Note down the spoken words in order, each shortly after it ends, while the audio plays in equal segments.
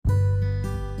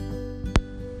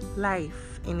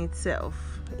life in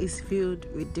itself is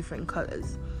filled with different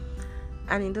colors,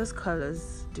 and in those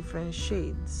colors, different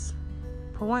shades.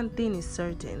 But one thing is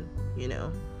certain,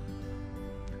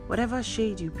 whatever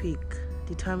shade you pick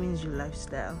determines your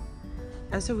lifestyle.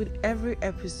 And so with every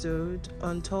episode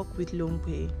on Talk with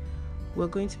Longpe, we're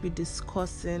going to be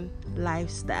discussing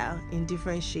lifestyle in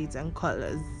different shades and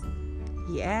colors.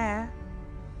 Yeah.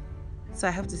 So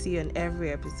I hope to see you on every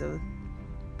episode.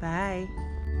 Bye.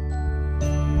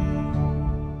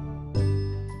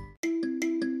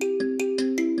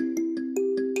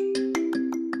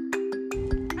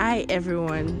 Hi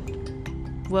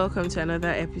everyone. Welcome to another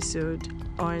episode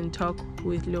on Talk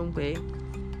with Longpe.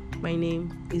 My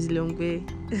name is Longpe.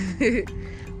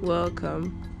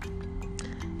 Welcome.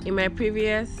 In my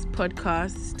previous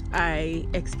podcast, I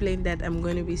explained that I'm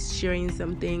going to be sharing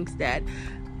some things that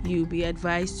you'll be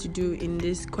advised to do in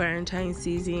this quarantine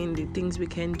season, the things we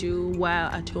can do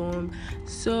while at home,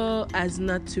 so as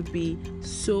not to be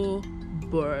so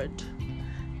bored.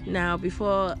 Now,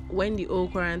 when the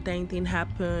old quarantine thing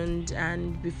happened,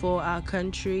 and before our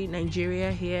country,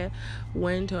 Nigeria here,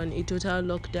 went on a total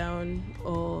lockdown,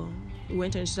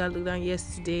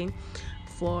 yesterday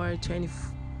for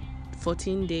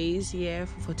 14 days. Yeah,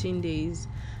 for 14 days.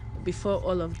 Before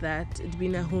all of that, it'd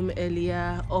been at home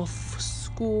earlier, off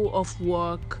school, off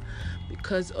work,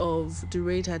 because of the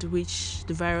rate at which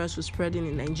the virus was spreading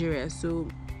in Nigeria. So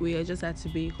we just had to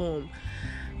be home.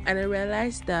 And I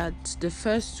realized that the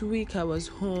first week I was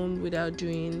home without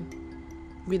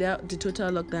the total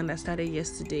lockdown that started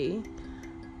yesterday,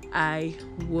 I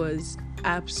was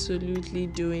absolutely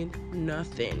doing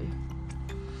nothing.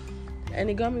 And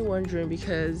it got me wondering,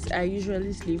 because I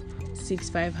usually sleep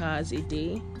 5 hours a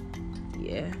day.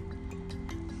 Yeah.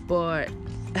 But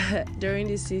during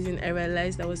this season, I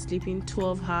realized I was sleeping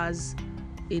 12 hours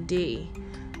a day.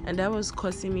 And that was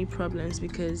causing me problems,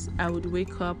 because I would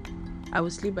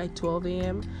sleep by 12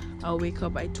 a.m. I'll wake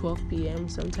up by 12 p.m.,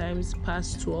 sometimes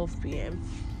past 12 p.m.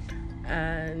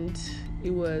 And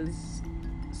it was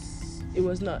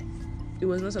not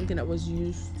something I was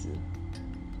used to.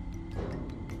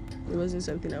 It wasn't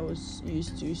something I was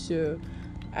used to. So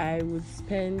I would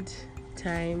spend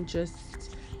time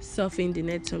just surfing the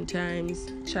net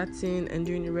sometimes, chatting and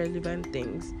doing irrelevant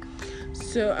things.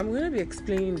 So I'm going to be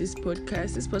explaining this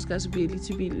podcast. This podcast will be a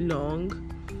little bit long.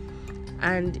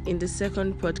 And in the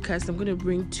second podcast, I'm going to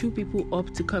bring 2 people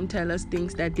up to come tell us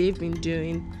things that they've been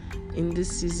doing in this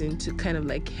season to kind of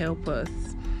like help us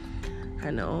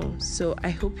and all. So I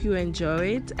hope you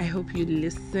enjoy it. I hope you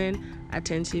listen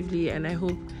attentively, and I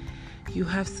hope you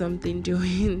have something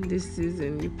doing this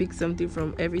season. You pick something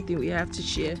from everything we have to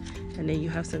share, and then you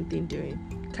have something doing.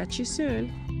 Catch you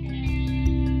soon.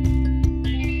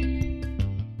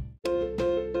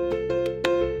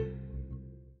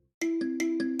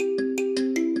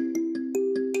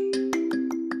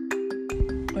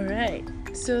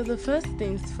 So the first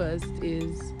things first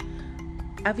is,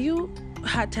 have you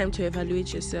had time to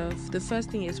evaluate yourself? The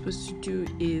first thing you're supposed to do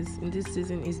in this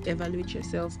season is evaluate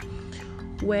yourself.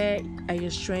 Where are your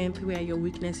strengths? Where are your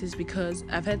weaknesses? Because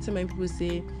I've heard so many people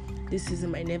say, this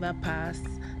season might never pass.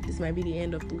 This might be the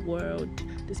end of the world.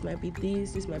 This might be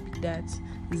this might be that.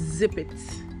 Zip it.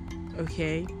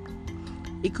 Okay?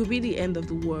 It could be the end of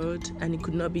the world, and it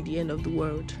could not be the end of the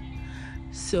world.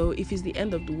 So if it's the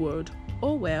end of the world,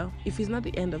 oh well. If it's not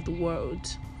the end of the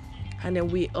world, and then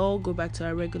we all go back to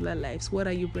our regular lives, what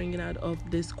are you bringing out of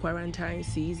this quarantine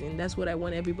season? That's what I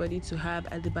want everybody to have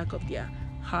at the back of their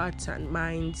hearts and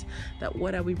minds, that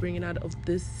what are we bringing out of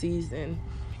this season?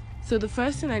 So the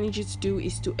first thing I need you to do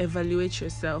is to evaluate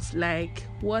yourself. Like,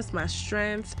 what's my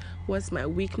strength? What's my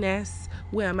weakness?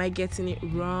 Where am I getting it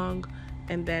wrong?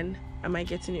 And then, am I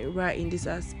getting it right in this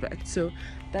aspect? So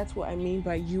that's what I mean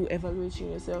by you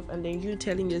evaluating yourself, and then you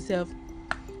telling yourself,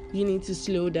 you need to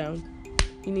slow down.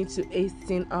 You need to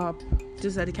hasten up.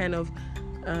 Those are the kind of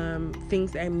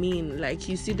things I mean. Like,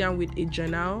 you sit down with a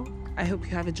journal. I hope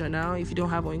you have a journal. If you don't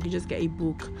have one, you can just get a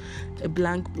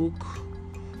blank book,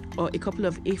 or a couple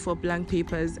of A4 blank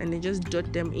papers, and then just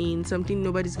jot them in. Something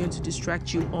nobody's going to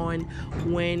distract you on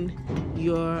when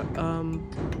you're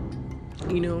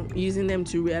using them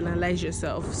to reanalyze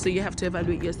yourself. So you have to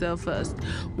evaluate yourself first.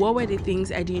 What were the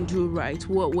things I didn't do right?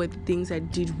 What were the things I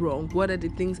did wrong? What are the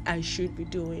things I should be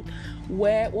doing?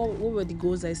 What were the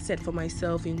goals I set for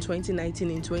myself in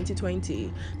 2019, in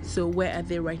 2020? So where are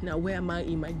they right now? Where am I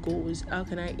in my goals? How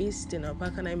can I hasten up? How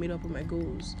can I meet up with my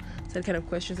goals? So that kind of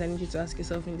questions I need you to ask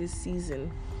yourself in this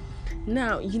season.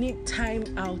 Now, you need time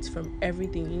out from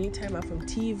everything. You need time out from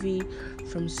TV,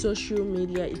 from social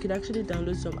media. You could actually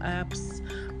download some apps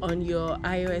on your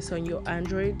iOS, on your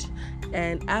Android,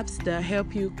 and apps that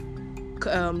help you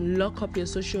lock up your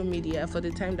social media for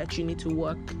the time that you need to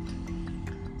work.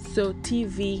 So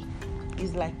TV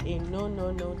is like a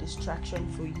no distraction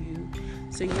for you.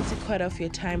 So you need to cut off your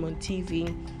time on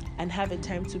TV and have a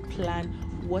time to plan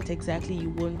what exactly you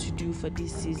want to do for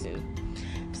this season.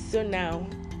 So now,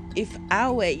 if I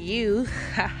were you,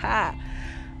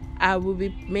 I will be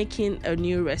making a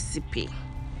new recipe.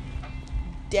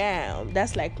 Damn,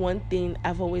 that's like one thing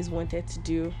I've always wanted to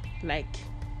do, like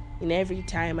in every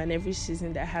time and every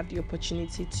season that I have the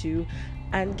opportunity to.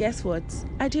 And guess what?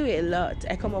 I do it a lot.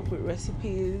 I come up with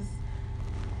recipes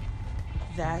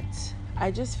that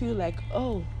I just feel like,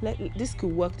 oh, this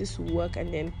could work, this will work,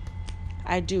 and then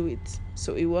I do it.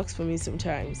 So it works for me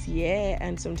sometimes, yeah,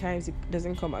 and sometimes it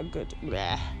doesn't come out good.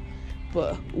 Blah.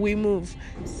 But we move.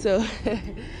 So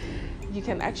you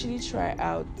can actually try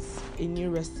out a new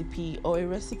recipe or a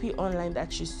recipe online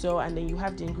that you saw, and then you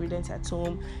have the ingredients at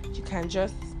home. You can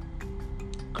just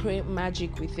create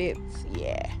magic with it,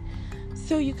 yeah.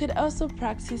 So you could also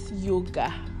practice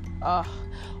yoga,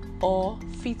 or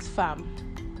fit farm,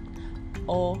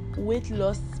 or weight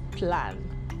loss plan,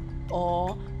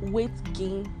 or weight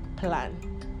gain plan.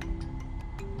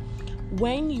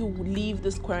 When you leave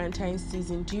this quarantine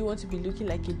season, do you want to be looking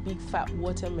like a big fat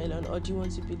watermelon, or do you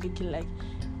want to be looking like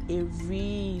a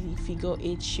really figure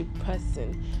 8 shape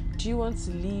person? Do you want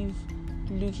to leave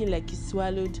looking like you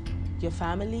swallowed your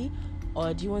family,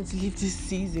 or do you want to leave this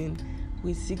season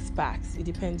with 6 packs? It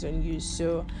depends on you.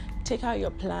 So take out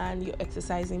your plan, your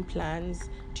exercising plans.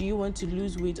 Do you want to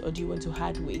lose weight, or do you want to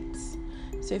add weight?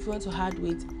 So if you want to add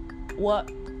weight, what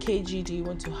kg do you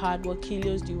want to add? What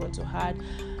kilos do you want to add?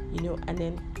 And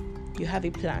then you have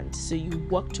a plan, so you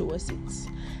work towards it.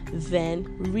 Then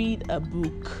read a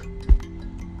book.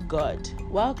 God,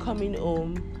 while coming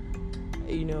home,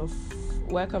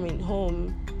 while coming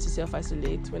home to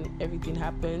self-isolate when everything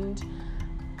happened,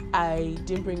 I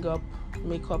didn't bring up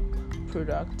makeup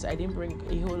products. I didn't bring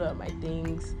a whole lot of my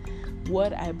things.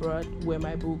 What I brought were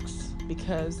my books,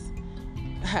 because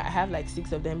I have like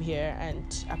 6 of them here,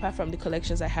 and apart from the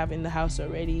collections I have in the house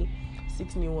already,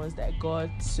 6 new ones that I got.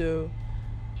 So,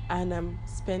 and I'm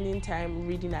spending time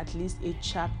reading at least a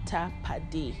chapter per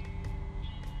day.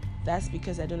 That's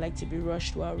because I don't like to be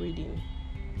rushed while reading.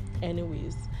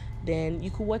 Anyways, then you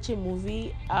could watch a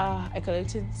movie. I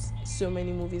collected so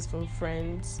many movies from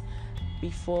friends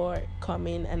before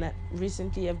coming, and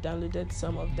recently I've downloaded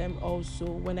some of them also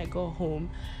when I go home.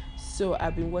 So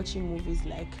I've been watching movies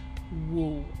like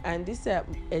whoa, and these are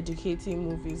educating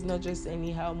movies, not just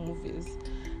anyhow movies.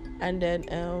 And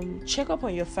then check up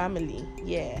on your family.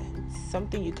 Yeah, it's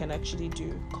something you can actually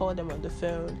do. Call them on the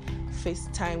phone,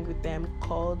 FaceTime with them,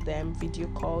 call them, video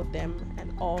call them,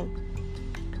 and all.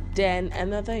 Then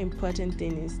another important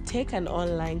thing is take an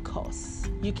online course.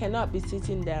 You cannot be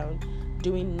sitting down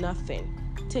doing nothing.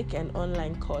 Take an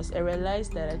online course. I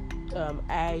realized that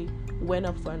I went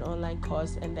up for an online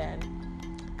course, and then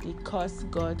the course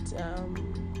got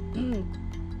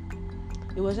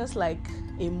it was just like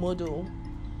a model.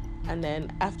 And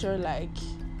then after like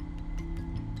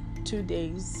 2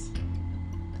 days,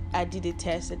 I did a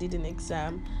test, I did an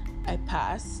exam, I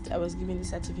passed. I was given the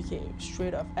certificate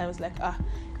straight off. I was like,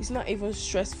 it's not even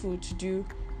stressful to do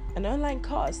an online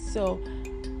course. So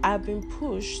I've been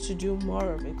pushed to do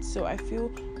more of it. So I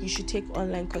feel you should take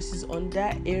online courses on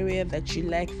that area that you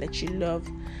like, that you love.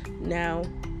 Now,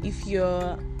 if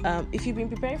you've been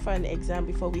preparing for an exam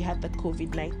before we had the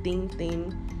COVID-19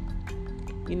 thing,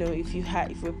 if you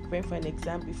were preparing for an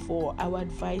exam before, I would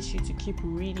advise you to keep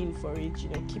reading for it,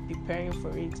 keep preparing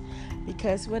for it,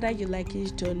 because whether you like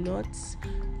it or not,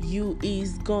 you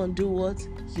is gonna do what?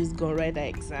 You's gonna write the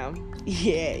exam.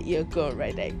 Yeah, you're gonna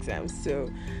write the exam. So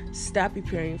start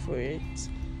preparing for it.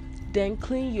 Then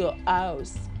clean your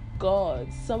house.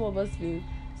 God, some of us been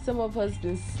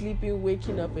sleeping,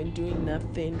 waking up and doing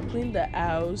nothing. Clean the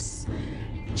house.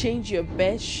 Change your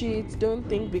bed sheets. Don't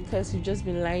think because you've just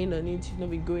been lying on it, you've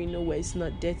not been going nowhere. It's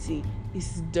not dirty.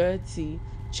 It's dirty.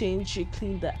 Change it.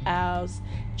 Clean the house.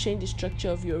 Change the structure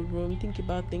of your room. Think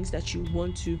about things that you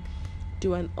want to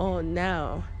do and all.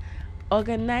 Now,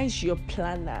 organize your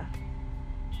planner.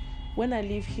 When I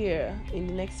live here in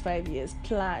the next 5 years,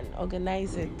 plan,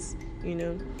 organize it.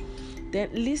 Then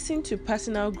listen to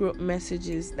personal growth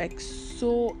messages, like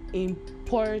so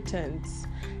important.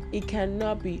 It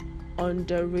cannot be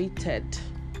underrated.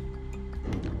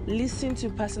 Listen to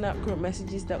personal growth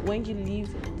messages that when you leave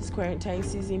this quarantine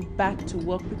season back to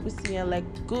work, people see you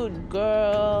like, good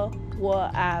girl,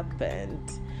 what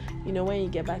happened? When you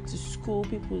get back to school,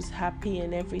 people's happy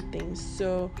and everything.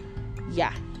 So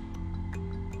yeah,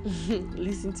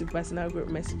 listen to personal group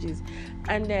messages.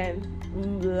 And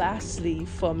then lastly,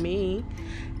 for me,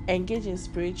 engage in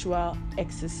spiritual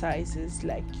exercises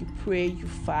like you pray, you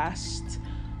fast,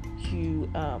 you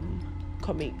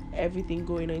commit everything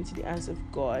going on into the hands of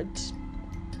God.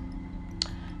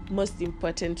 Most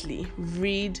importantly,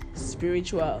 read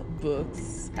spiritual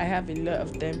books. I have a lot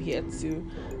of them here too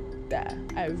that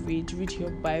I read. Read your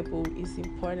Bible is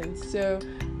important. So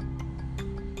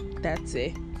that's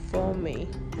it for me.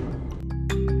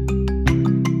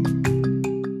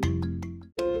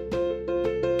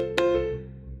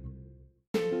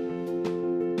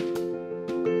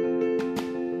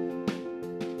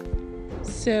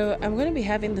 So I'm going to be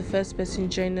having the first person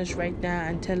join us right now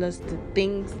and tell us the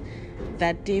things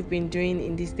that they've been doing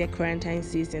in this their quarantine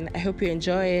season. I hope you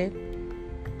enjoy it.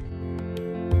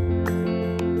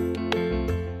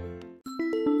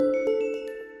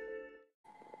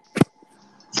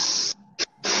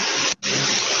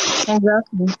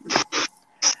 Exactly.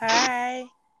 Hi.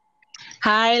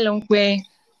 Hi, Longwe.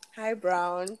 Hi,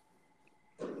 Brown.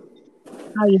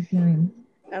 How you doing?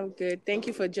 I'm good. Thank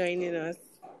you for joining us.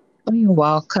 Oh, you're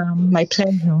welcome. My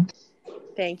pleasure.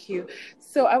 Thank you.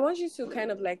 So I want you to kind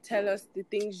of like tell us the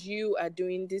things you are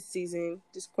doing this season,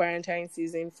 this quarantine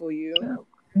season for you.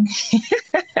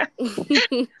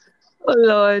 Oh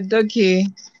Lord. Okay.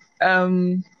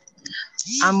 I'm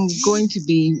going to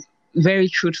be very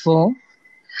truthful.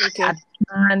 Okay. I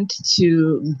planned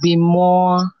to be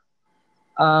more.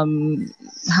 How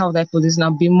would I put this now?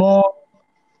 Be more.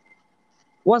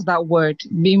 What's that word?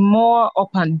 Be more up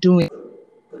and doing.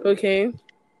 Okay.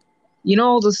 You know,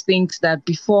 all those things that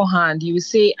beforehand you would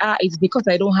say, it's because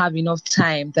I don't have enough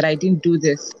time that I didn't do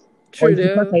this, or True it's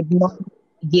because though. I did not.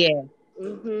 Yeah,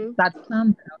 Mm-hmm. that plan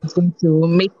that I was going to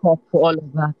make up for all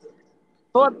of that.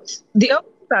 But the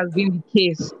opposite has been the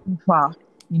case so far.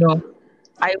 You know,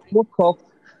 I woke up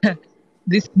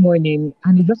this morning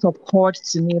and it just occurred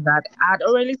to me that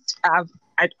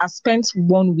I spent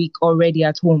 1 week already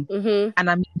at home, Mm-hmm. and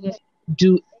I'm here to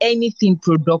do anything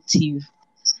productive.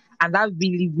 And that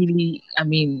really, really,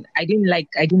 I didn't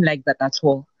like that at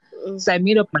all. So I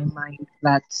made up my mind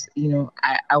that,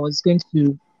 I was going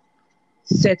to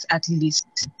set at least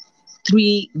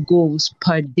 3 goals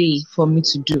per day for me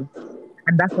to do.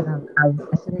 And that's what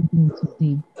I started doing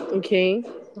today. Okay.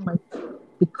 So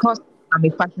because I'm a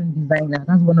fashion designer,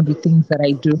 that's one of the things that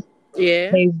I do.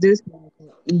 Yeah. There is this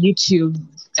YouTube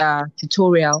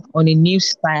tutorial on a new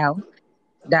style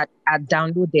that I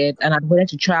downloaded and I'd wanted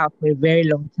to try out for a very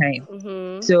long time.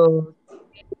 Mm-hmm. So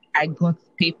I got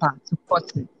paper to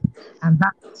cut it, and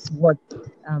that's what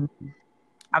um,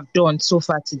 I've done so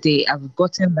far today. I've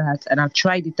gotten that and I've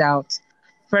tried it out.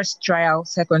 First trial,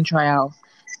 second trial,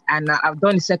 and I've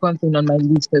done the second thing on my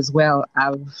list as well.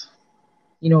 I've,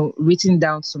 written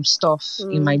down some stuff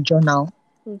in my journal.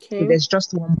 So Okay. there's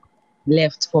just one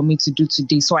left for me to do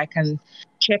today, so I can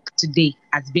check today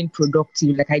as being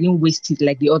productive. Like I didn't waste it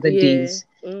like the other Yeah. days.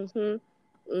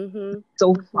 Mm-hmm. Mm-hmm.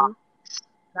 So far,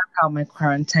 that's how my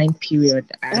quarantine period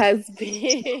Has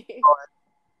been.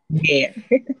 yeah.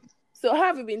 So how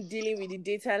have you been dealing with the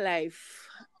data life?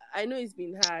 I know it's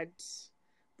been hard,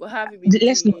 but how have you been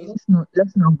let's not dealing?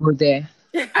 let's not go there.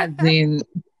 As in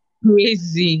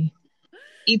crazy.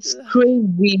 It's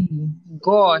crazy.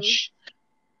 Gosh.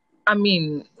 I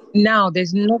mean, now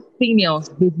there's nothing else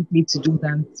basically to do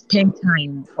than spend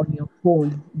time on your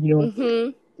phone,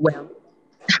 Mm-hmm. Well,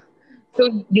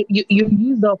 so you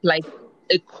use up like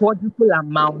a quadruple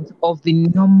amount of the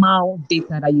normal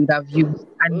data that you'd have used,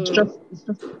 and it's just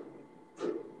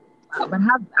but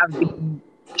I've been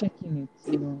checking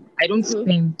it. I don't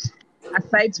spend,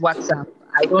 aside WhatsApp,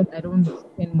 I don't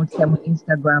spend much time on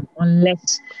Instagram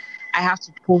unless I have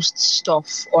to post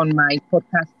stuff on my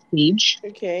podcast page,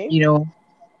 Okay.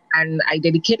 And I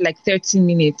dedicate like 30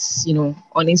 minutes,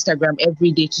 on Instagram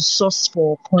every day to source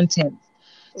for content.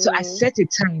 So I set a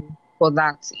time for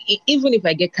that. Even if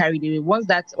I get carried away, once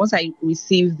I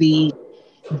receive the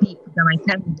beep that my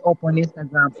time is up on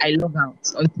Instagram, I log out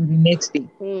until the next day.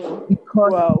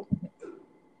 Because Wow.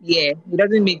 yeah, it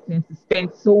doesn't make sense to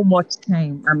spend so much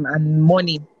time and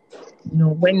money,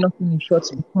 when nothing is sure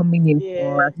to be coming in for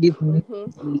Yeah. at least the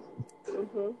next week.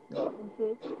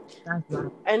 That's why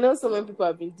I know so many people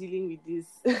have been dealing with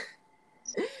this.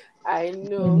 I I'm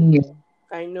know. telling you.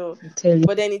 I know. I'm telling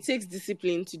But then it takes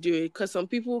discipline to do it because some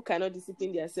people cannot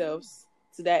discipline themselves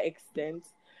to that extent.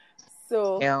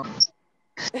 So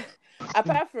you.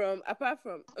 apart from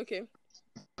okay.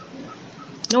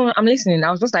 No, I'm listening.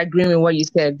 I was just agreeing with what you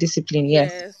said. Discipline,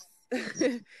 yes.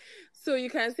 Yes. So you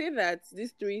can say that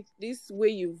this way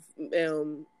you've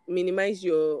minimize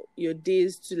your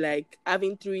days to like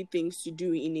having 3 things to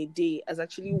do in a day has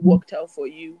actually worked out for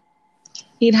you?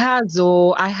 It has,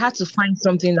 though. I had to find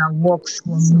something that works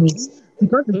for me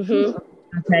because the truth of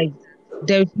it is,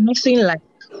 there's nothing like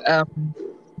um,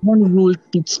 one rule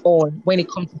fits all when it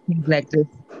comes to things like this.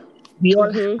 We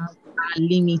all have our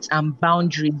limits and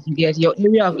boundaries. You get your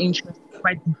area of interest is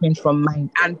quite different from mine.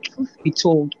 And truth be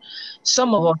told,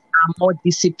 some of us are more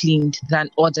disciplined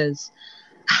than others.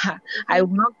 I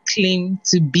will not claim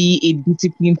to be a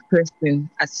disciplined person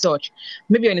as such.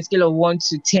 Maybe on a scale of 1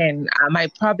 to 10, I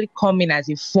might probably come in as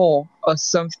a 4 or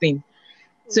something.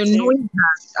 So knowing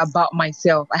that about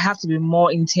myself, I have to be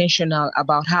more intentional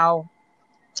about how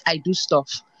I do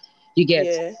stuff. You get?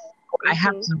 Yeah. I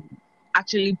have to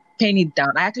actually pen it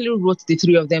down. I actually wrote the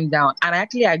 3 of them down, and I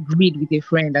actually agreed with a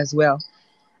friend as well.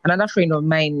 Another friend of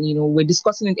mine, we're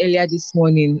discussing it earlier this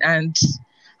morning, and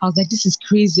I was like, this is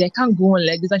crazy. I can't go on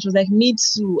like this. And she was like, me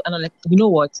too. And I'm like, you know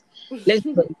what? Let's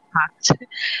draw a pact.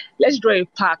 Let's draw a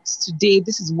pact. Today,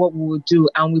 this is what we will do.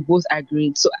 And we both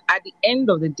agreed. So at the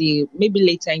end of the day, maybe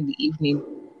later in the evening,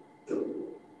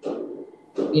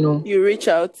 you reach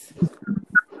out.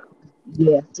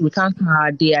 Yeah, so we count how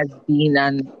our day has been,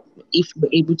 and if we're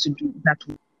able to do that.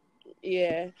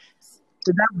 Yeah.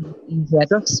 So that was easier.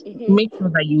 Just make sure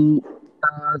that you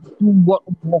do what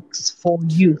works for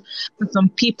you. For some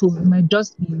people, it might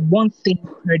just be one thing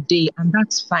per day, and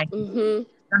that's fine.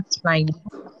 That's fine. You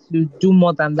don't have to do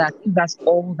more than that. If that's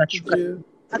all that you can do,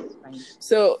 that's fine.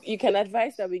 So you can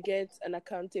advise that we get an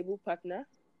accountable partner,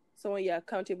 someone you're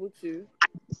accountable to.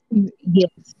 Yes,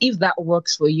 if that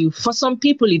works for you. For some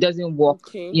people, it doesn't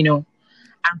work, and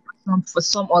for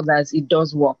some others, it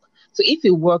does work. So if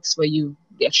it works for you,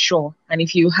 yeah, sure. And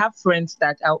if you have friends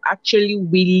that are actually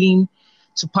willing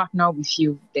to partner with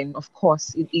you, then of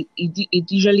course it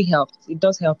usually helps. It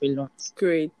does help a lot.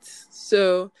 Great.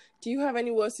 So do you have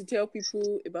any words to tell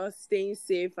people about staying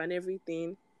safe and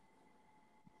everything?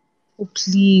 Oh,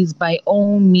 please, by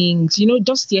all means.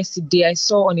 Just yesterday I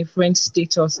saw on a friend's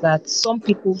status that some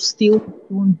people still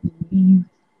don't believe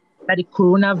that the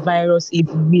coronavirus is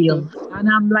real. And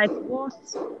I'm like, what?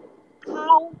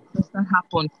 How does that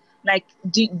happen? Like,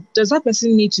 does that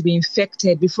person need to be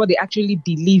infected before they actually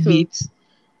believe it?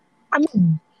 I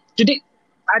mean,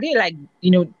 are they like,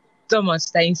 Thomas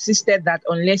that insisted that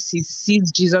unless he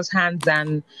sees Jesus' hands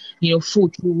and,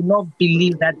 foot, he will not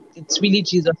believe that it's really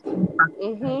Jesus?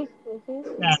 There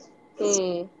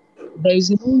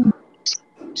is no need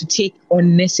to take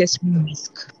unnecessary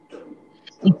risk.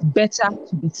 It's better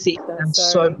to be safe than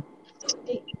sorry.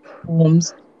 Take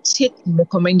forms, take the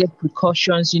recommended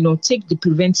precautions, take the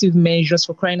preventive measures,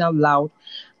 for crying out loud.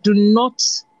 Do not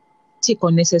take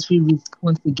unnecessary risk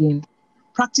once again.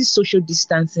 Practice social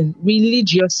distancing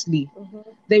religiously.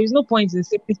 There is no point in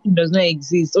saying everything does not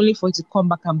exist, only for it to come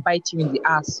back and bite you in the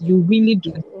ass. You really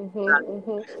do.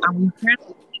 And we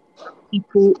heard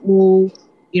people who,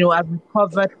 have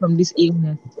recovered from this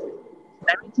illness,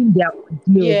 narrating their ordeal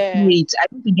through it. I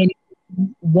don't think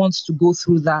anyone wants to go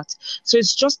through that. So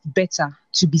it's just better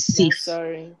to be safe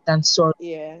than sorry.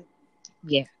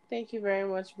 Yeah. Thank you very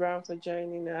much, Brown, for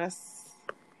joining us.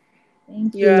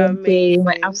 Thank you. You're amazing.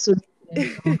 My absolute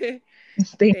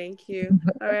Thank you.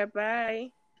 All right,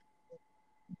 bye.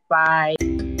 Bye.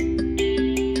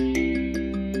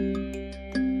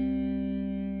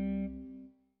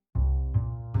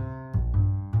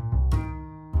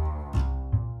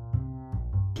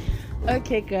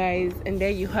 Okay, guys, and there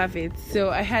you have it.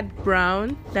 So I had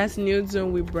Brown, that's Nude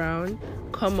Zone with Brown,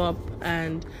 come up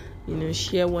and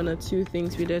share 1 or 2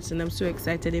 things with us, and I'm so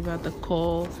excited about the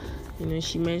call.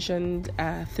 She mentioned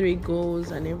 3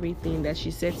 goals and everything that she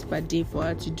sets per day for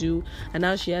her to do, and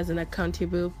now she has an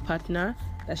accountable partner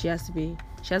that she has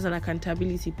an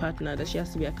accountability partner that she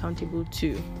has to be accountable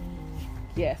to.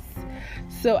 Yes.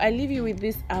 So I leave you with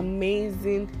these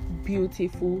amazing,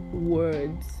 beautiful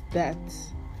words that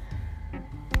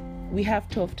we have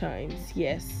tough times,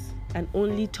 yes, and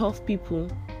only tough people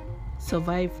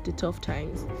survive the tough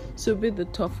times. So be the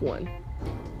tough one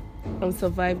and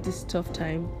survive this tough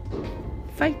time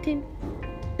fighting.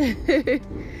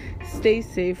 Stay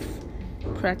safe,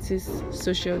 practice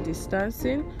social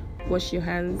distancing, wash your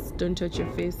hands, don't touch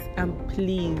your face, and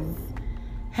please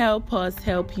help us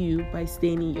help you by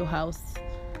staying in your house.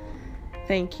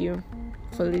 Thank you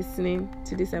for listening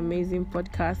to this amazing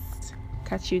podcast.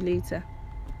 Catch you later.